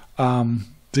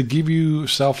 to give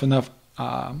yourself enough,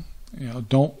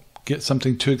 don't get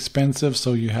something too expensive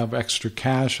so you have extra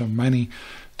cash or money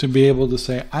to be able to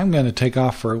say, I'm going to take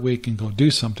off for a week and go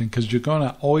do something, because you're going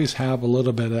to always have a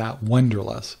little bit of that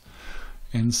wanderlust.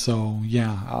 And so,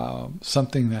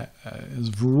 something that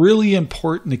is really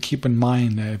important to keep in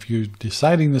mind, that if you're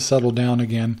deciding to settle down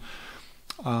again,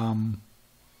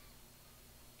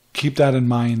 keep that in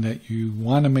mind, that you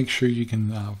want to make sure you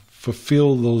can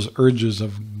fulfill those urges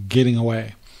of getting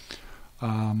away.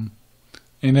 And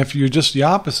if you're just the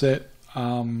opposite,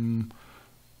 and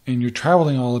you're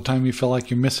traveling all the time, you feel like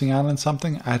you're missing out on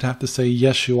something, I'd have to say,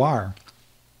 yes, you are.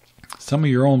 Some of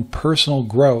your own personal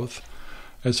growth,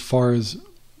 as far as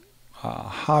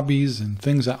hobbies and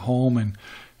things at home and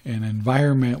an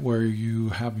environment where you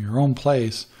have your own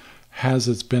place, has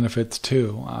its benefits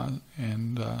too.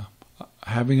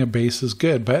 Having a base is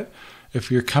good. But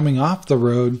if you're coming off the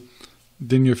road,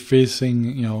 then you're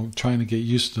facing, trying to get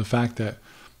used to the fact that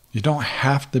you don't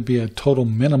have to be a total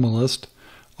minimalist.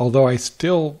 Although I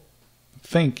still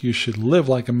think you should live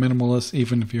like a minimalist,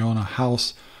 even if you own a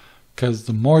house, because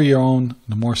the more you own,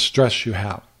 the more stress you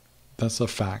have. That's a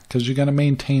fact, because you're going to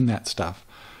maintain that stuff.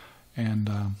 And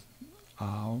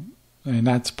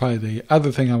that's probably the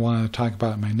other thing I wanted to talk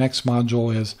about in my next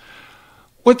module is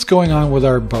what's going on with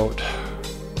our boat.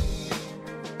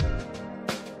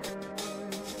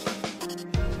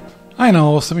 I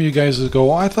know some of you guys will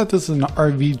go, I thought this is an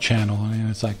RV channel. And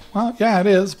it's like, well, yeah, it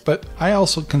is. But I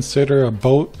also consider a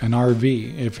boat an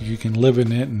RV if you can live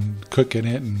in it and cook in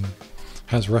it and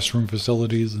has restroom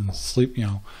facilities and sleep,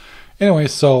 Anyway,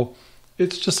 so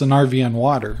it's just an RV on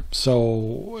water.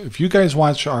 So if you guys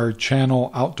watch our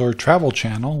channel, Outdoor Travel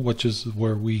Channel, which is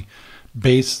where we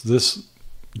base this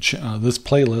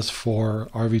playlist for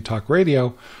RV Talk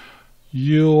Radio,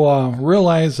 you'll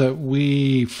realize that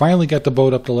we finally got the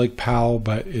boat up to Lake Powell,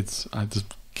 but I'll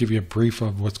just give you a brief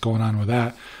of what's going on with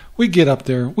that. We get up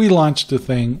there, we launch the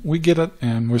thing, we get it,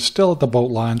 and we're still at the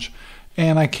boat launch,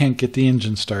 and I can't get the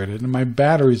engine started. And my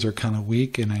batteries are kind of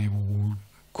weak, and I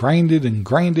grinded, and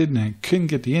I couldn't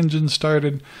get the engine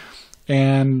started.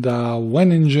 And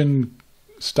one engine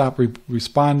stopped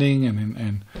responding,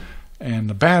 and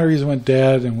the batteries went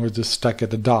dead, and we're just stuck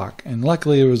at the dock. And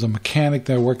luckily there was a mechanic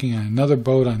there working on another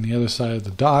boat on the other side of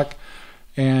the dock,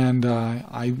 and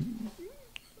I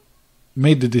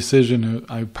made the decision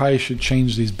I probably should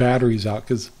change these batteries out,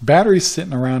 because batteries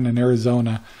sitting around in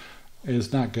Arizona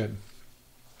is not good.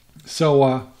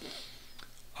 So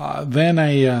then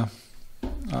I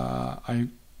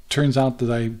turns out that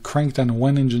I cranked on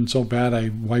one engine so bad I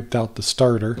wiped out the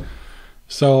starter.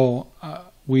 So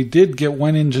we did get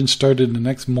one engine started the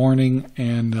next morning,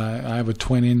 and I have a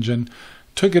twin engine.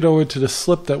 Took it over to the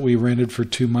slip that we rented for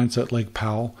 2 months at Lake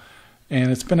Powell,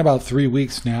 and it's been about 3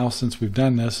 weeks now since we've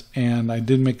done this. And I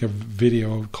did make a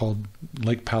video called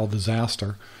Lake Powell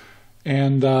Disaster,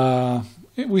 and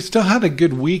we still had a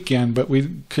good weekend, but we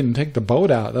couldn't take the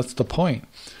boat out. That's the point.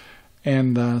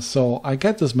 And so I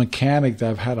got this mechanic that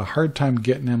I've had a hard time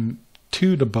getting him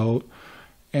to the boat,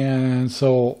 and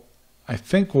so I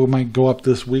think we might go up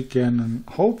this weekend, and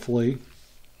hopefully,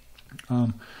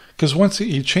 because once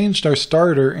he changed our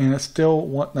starter, and it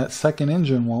still that second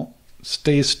engine won't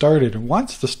stay started. It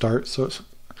wants to start, so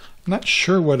I'm not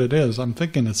sure what it is. I'm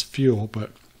thinking it's fuel, but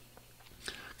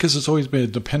because it's always been a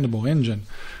dependable engine.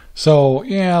 So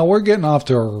yeah, we're getting off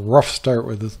to a rough start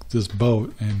with this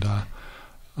boat, and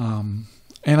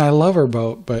I love our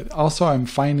boat, but also I'm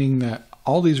finding that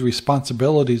all these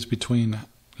responsibilities between,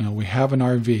 we have an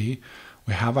RV,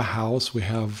 we have a house, we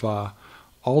have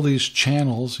all these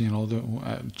channels,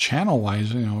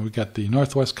 channel-wise, we got the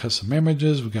Northwest Custom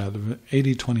Images, we got the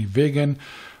 80/20 Vegan,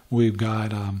 we've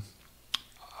got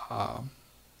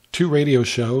 2 radio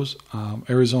shows,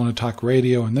 Arizona Talk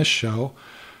Radio and this show,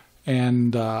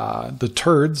 and the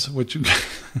Turds, which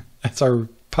that's our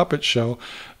puppet show,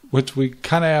 which we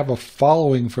kind of have a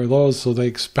following for those, so they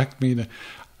expect me to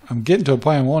I'm getting to a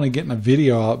point I'm only getting a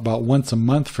video out about once a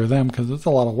month for them, because it's a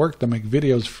lot of work to make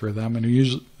videos for them, and they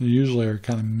usually are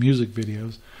kind of music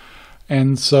videos.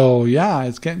 And so, yeah,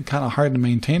 it's getting kind of hard to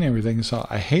maintain everything. So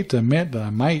I hate to admit that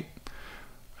I might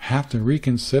have to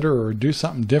reconsider or do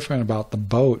something different about the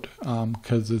boat,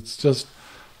 because it's just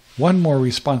one more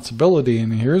responsibility.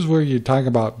 And here's where you talk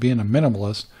about being a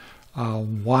minimalist,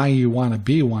 why you want to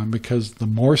be one, because the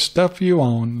more stuff you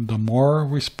own, the more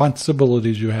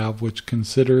responsibilities you have, which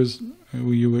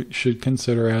you should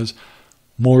consider as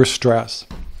more stress.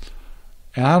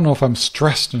 And I don't know if I'm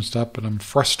stressed and stuff, but I'm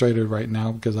frustrated right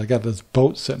now because I got this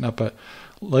boat sitting up at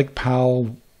Lake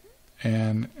Powell,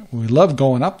 and we love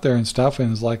going up there and stuff,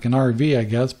 and it's like an RV, I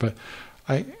guess, but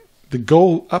to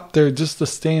go up there just to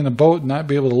stay in a boat and not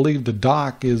be able to leave the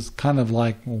dock is kind of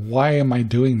like, why am I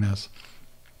doing this?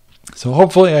 So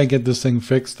hopefully I get this thing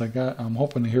fixed. I'm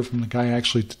hoping to hear from the guy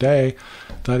actually today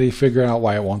that he figured out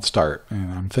why it won't start.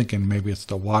 And I'm thinking maybe it's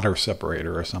the water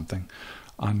separator or something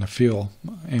on the fuel.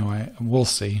 Anyway, we'll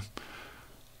see.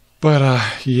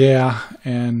 But yeah,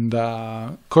 and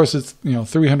of course it's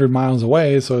 300 miles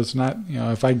away, so it's not,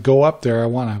 if I go up there, I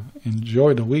want to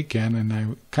enjoy the weekend, and I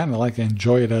kind of like to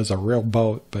enjoy it as a real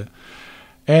boat. But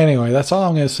anyway, that's all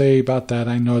I'm going to say about that.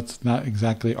 I know it's not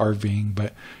exactly RVing,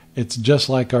 but it's just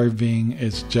like RVing.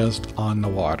 It's just on the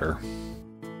water.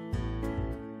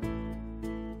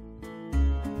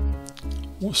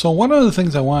 So one of the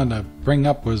things I wanted to bring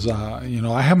up was,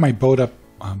 I have my boat up,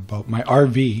 my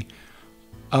RV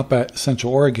up at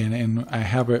Central Oregon, and I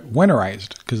have it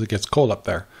winterized because it gets cold up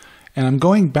there. And I'm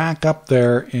going back up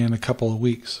there in a couple of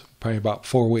weeks, probably about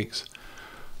 4 weeks.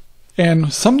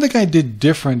 And something I did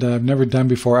different that I've never done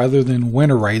before, other than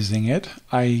winterizing it,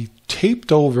 I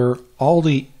taped over all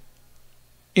the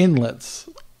inputs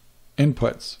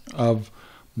of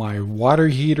my water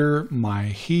heater, my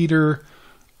heater,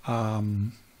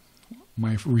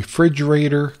 my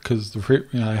refrigerator, because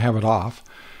I have it off.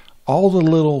 All the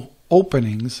little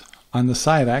openings on the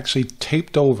side I actually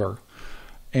taped over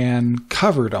and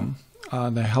covered them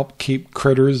to help keep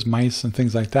critters, mice, and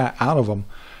things like that out of them.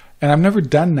 And I've never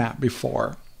done that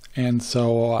before. And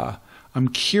so I'm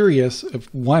curious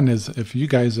if you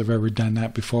guys have ever done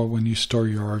that before when you store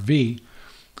your RV.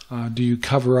 Do you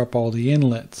cover up all the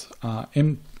inlets?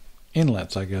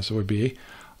 Inlets, I guess it would be.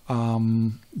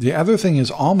 The other thing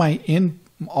is all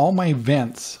my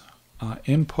vents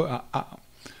input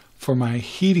for my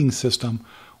heating system,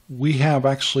 we have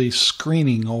actually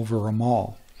screening over them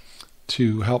all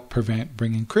to help prevent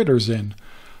bringing critters in.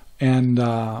 And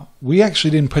we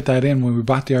actually didn't put that in when we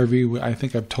bought the RV. I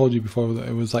think I've told you before that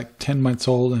it was like 10 months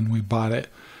old, and we bought it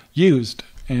used.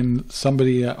 And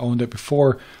somebody that owned it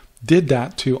before did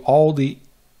that to all the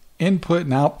input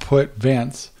and output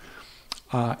vents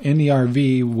in the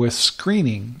RV with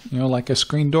screening, like a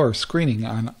screen door screening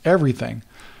on everything.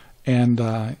 And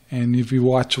if you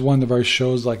watch one of our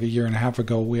shows like a year and a half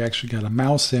ago, we actually got a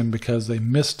mouse in because they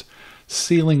missed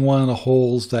sealing one of the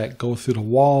holes that go through the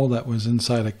wall that was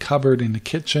inside a cupboard in the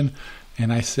kitchen.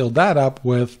 And I sealed that up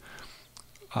with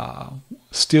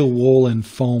steel wool and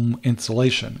foam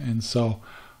insulation. And so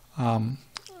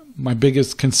my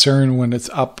biggest concern when it's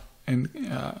up in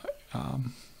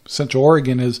Central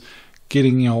Oregon is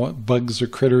getting bugs or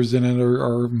critters in it,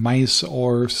 or mice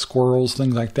or squirrels,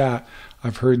 things like that.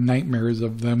 I've heard nightmares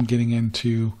of them getting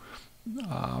into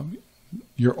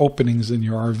your openings in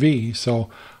your RV. So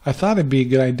I thought it'd be a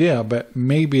good idea, but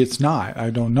maybe it's not.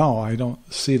 I don't know. I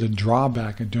don't see the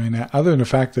drawback of doing that, other than the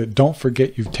fact that don't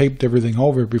forget you've taped everything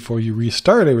over before you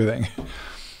restart everything.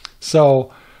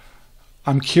 So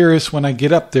I'm curious when I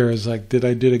get up there, is like, did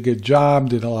I do a good job?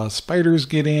 Did a lot of spiders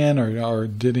get in, or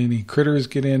did any critters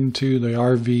get into the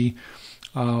RV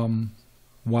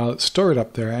while it's stored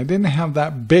up there? I didn't have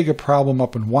that big a problem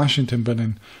up in Washington, but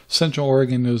in Central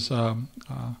Oregon is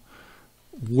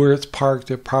where it's parked,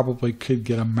 it probably could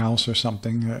get a mouse or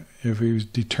something. That if he was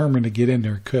determined to get in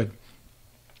there, it could.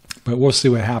 But we'll see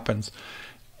what happens.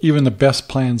 Even the best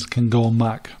plans can go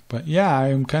amok. But yeah,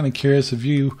 I'm kind of curious if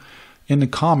you, in the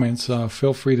comments,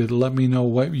 feel free to let me know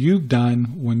what you've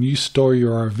done when you store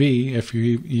your RV, if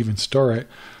you even store it.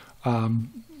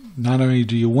 Not only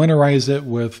do you winterize it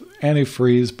with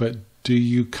antifreeze, but do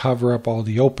you cover up all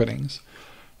the openings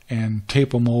and tape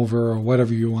them over, or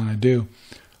whatever you want to do,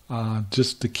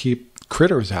 just to keep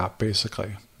critters out,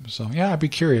 basically. So yeah, I'd be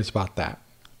curious about that.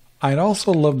 I'd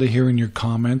also love to hear in your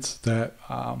comments that,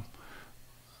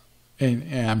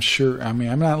 and I'm sure,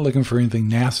 I'm not looking for anything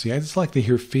nasty. I just like to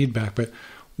hear feedback, but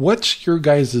what's your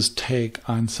guys' take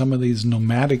on some of these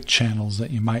nomadic channels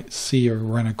that you might see or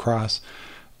run across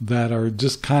that are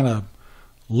just kind of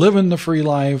living the free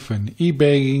life and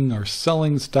eBaying or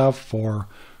selling stuff, or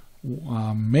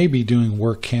maybe doing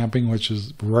work camping, which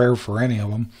is rare for any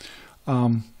of them.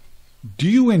 Do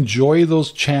you enjoy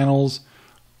those channels,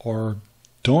 or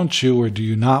don't you, or do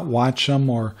you not watch them?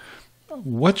 Or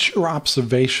what's your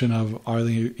observation of, are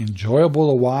they enjoyable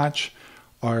to watch?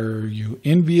 Are you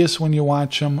envious when you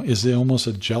watch them? Is it almost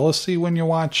a jealousy when you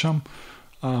watch them?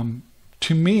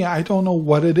 To me, I don't know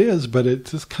what it is, but it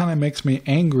just kind of makes me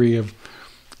angry.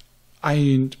 I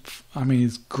mean,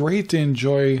 it's great to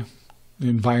enjoy the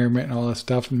environment and all that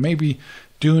stuff, and maybe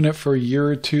doing it for a year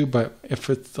or two, but if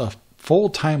it's a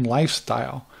full-time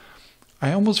lifestyle,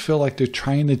 I almost feel like they're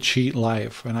trying to cheat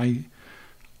life, and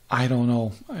I don't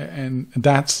know, and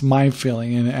that's my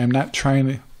feeling, and I'm not trying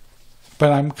to,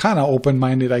 but I'm kind of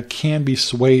open-minded. I can be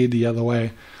swayed the other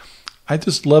way. I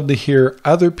just love to hear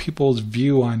other people's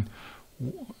view on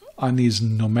these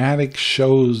nomadic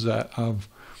shows of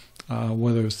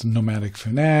whether it's the Nomadic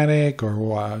Fanatic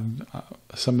or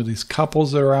some of these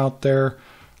couples that are out there,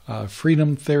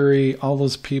 Freedom Theory, all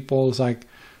those people. It's like,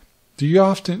 do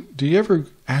you ever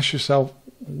ask yourself,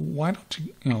 why don't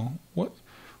you,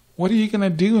 what are you going to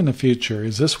do in the future?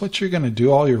 Is this what you're going to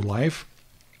do all your life?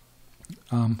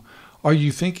 Are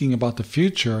you thinking about the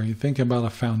future? Are you thinking about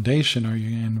a foundation? Are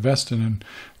you investing in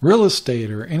real estate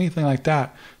or anything like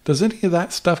that? Does any of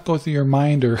that stuff go through your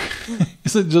mind, or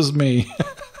is it just me?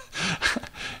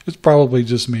 It's probably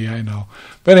just me, I know.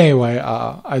 But anyway,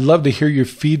 I'd love to hear your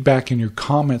feedback and your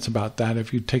comments about that.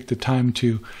 If you take the time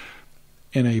to,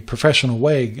 in a professional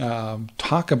way,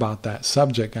 talk about that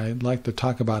subject, I'd like to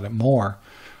talk about it more.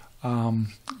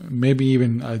 Maybe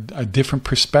even a different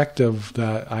perspective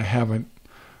that I haven't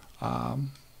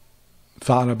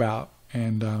thought about.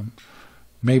 And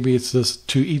maybe it's just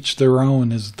to each their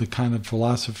own is the kind of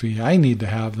philosophy I need to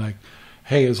have. Like,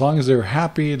 hey, as long as they're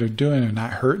happy, they're doing it,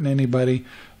 not hurting anybody,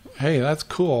 hey, that's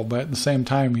cool. But at the same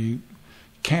time, you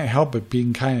can't help it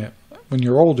being kind of, when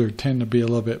you're older, tend to be a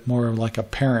little bit more like a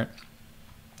parent.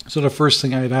 So the first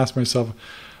thing I'd ask myself,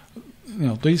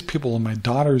 these people are my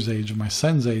daughter's age and my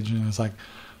son's age, and it's like,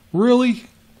 really?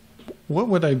 What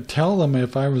would I tell them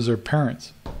if I was their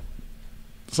parents?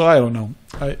 So I don't know.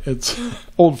 It's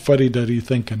old fuddy-duddy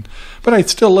thinking. But I'd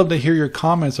still love to hear your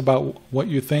comments about what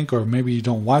you think, or maybe you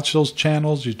don't watch those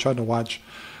channels. You try to watch,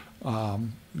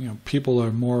 people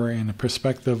are more in a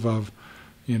perspective of,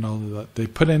 that they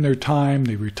put in their time,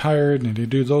 they retired, and they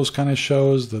do those kind of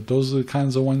shows, that those are the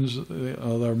kinds of ones that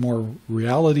are more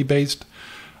reality-based.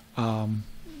 To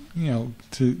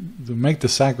make the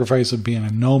sacrifice of being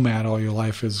a nomad all your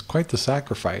life is quite the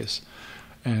sacrifice.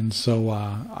 And so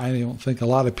I don't think a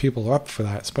lot of people are up for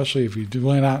that, especially if you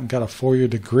went out and got a 4-year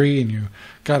degree and you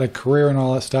got a career and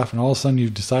all that stuff, and all of a sudden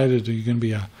you've decided you're going to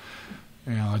be a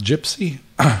gypsy.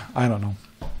 I don't know.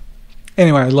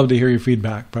 Anyway, I'd love to hear your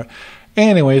feedback. But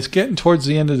anyways, getting towards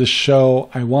the end of the show,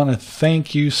 I want to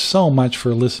thank you so much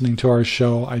for listening to our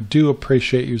show. I do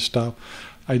appreciate your stuff.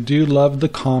 I do love the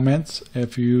comments.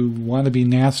 If you want to be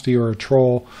nasty or a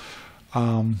troll,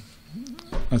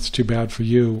 that's too bad for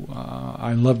you.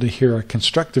 I'd love to hear a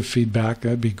constructive feedback.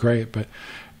 That'd be great. But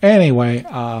anyway,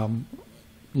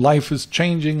 life is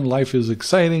changing. Life is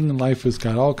exciting. Life has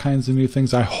got all kinds of new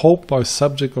things. I hope our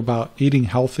subject about eating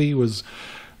healthy was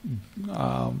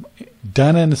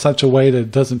done in such a way that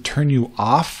it doesn't turn you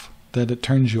off, that it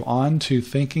turns you on to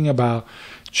thinking about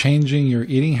changing your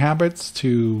eating habits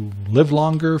to live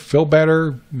longer, feel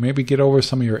better, maybe get over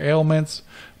some of your ailments,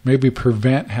 maybe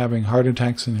prevent having heart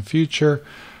attacks in the future.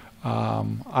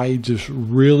 I just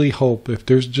really hope, if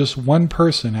there's just one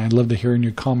person, I'd love to hear in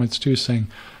your comments too, saying,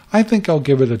 I think I'll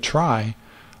give it a try.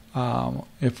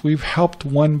 If we've helped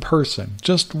one person,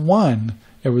 just one,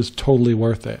 it was totally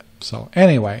worth it. So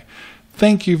anyway,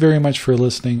 thank you very much for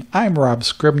listening. I'm Rob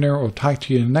Scribner. We'll talk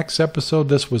to you in the next episode.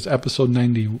 This was episode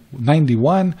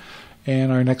 91,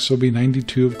 and our next will be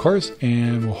 92, of course,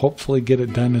 and we'll hopefully get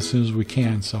it done as soon as we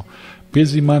can. So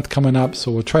busy month coming up,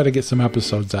 so we'll try to get some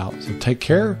episodes out. So take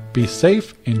care, be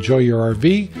safe, enjoy your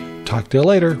RV. Talk to you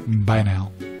later. Bye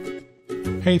now.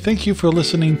 Hey, thank you for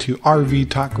listening to RV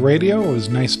Talk Radio. It was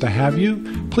nice to have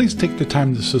you. Please take the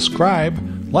time to subscribe,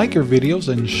 like our videos,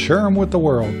 and share them with the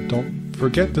world. Don't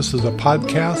forget, this is a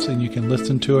podcast and you can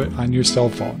listen to it on your cell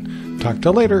phone. Talk to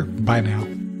you later. Bye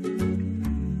now.